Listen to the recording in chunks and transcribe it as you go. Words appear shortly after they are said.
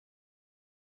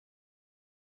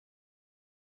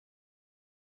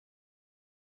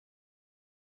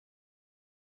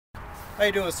How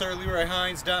you doing, sir? Leroy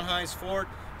Hinds, down Hinds Ford.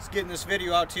 Just getting this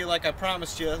video out to you like I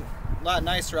promised you. A lot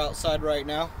nicer outside right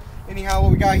now. Anyhow,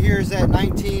 what we got here is that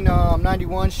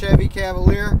 1991 Chevy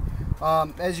Cavalier.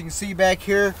 As you can see back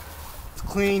here, it's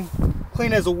clean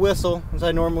as a whistle, as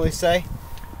I normally say.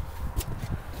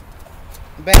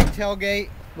 Back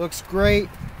tailgate looks great.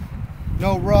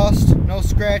 No rust, no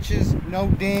scratches, no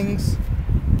dings.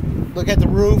 Look at the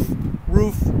roof,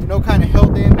 no kind of hail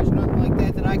damage, nothing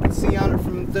like that I can see on it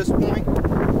from this point.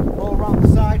 Roll around the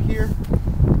side here.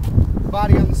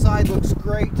 Body on the side looks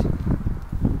great.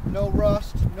 No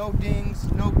rust, no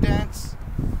dings, no dents.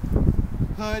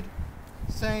 Hood,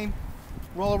 same.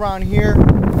 Roll around here.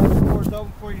 Hold the doors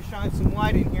open for you to shine some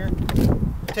light in here.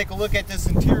 Take a look at this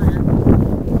interior.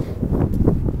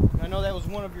 I know that was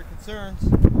one of your concerns.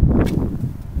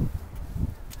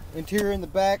 Interior in the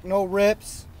back, no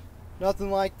rips,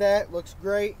 nothing like that. Looks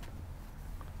great.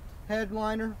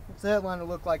 Headliner, what's the headliner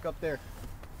look like up there?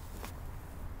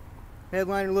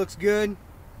 Headliner looks good.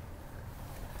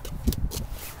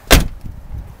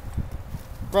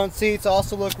 Front seats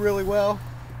also look really well.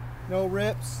 No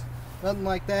rips, nothing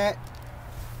like that.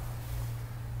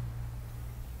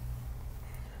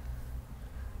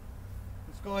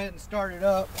 Let's go ahead and start it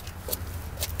up.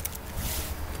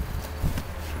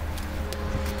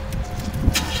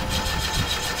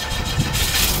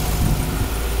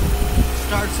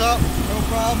 Starts up, no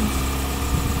problems.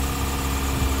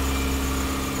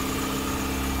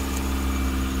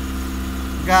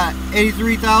 Got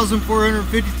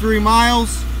 83,453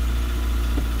 miles.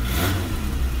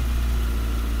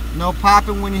 No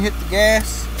popping when you hit the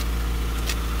gas.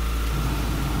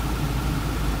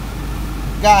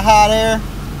 Got hot air.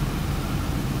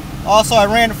 Also, I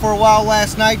ran it for a while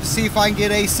last night to see if I can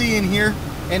get AC in here,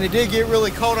 and it did get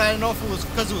really cold. I don't know if it was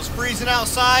because it was freezing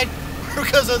outside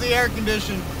because of the air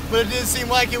conditioning, but it did seem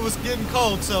like it was getting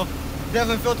cold, so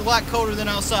definitely felt a lot colder than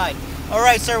outside.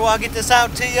 Alright, sir, well, I'll get this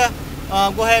out to you.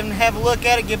 Go ahead and have a look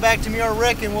at it, get back to me or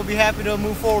Rick, and we'll be happy to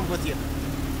move forward with you.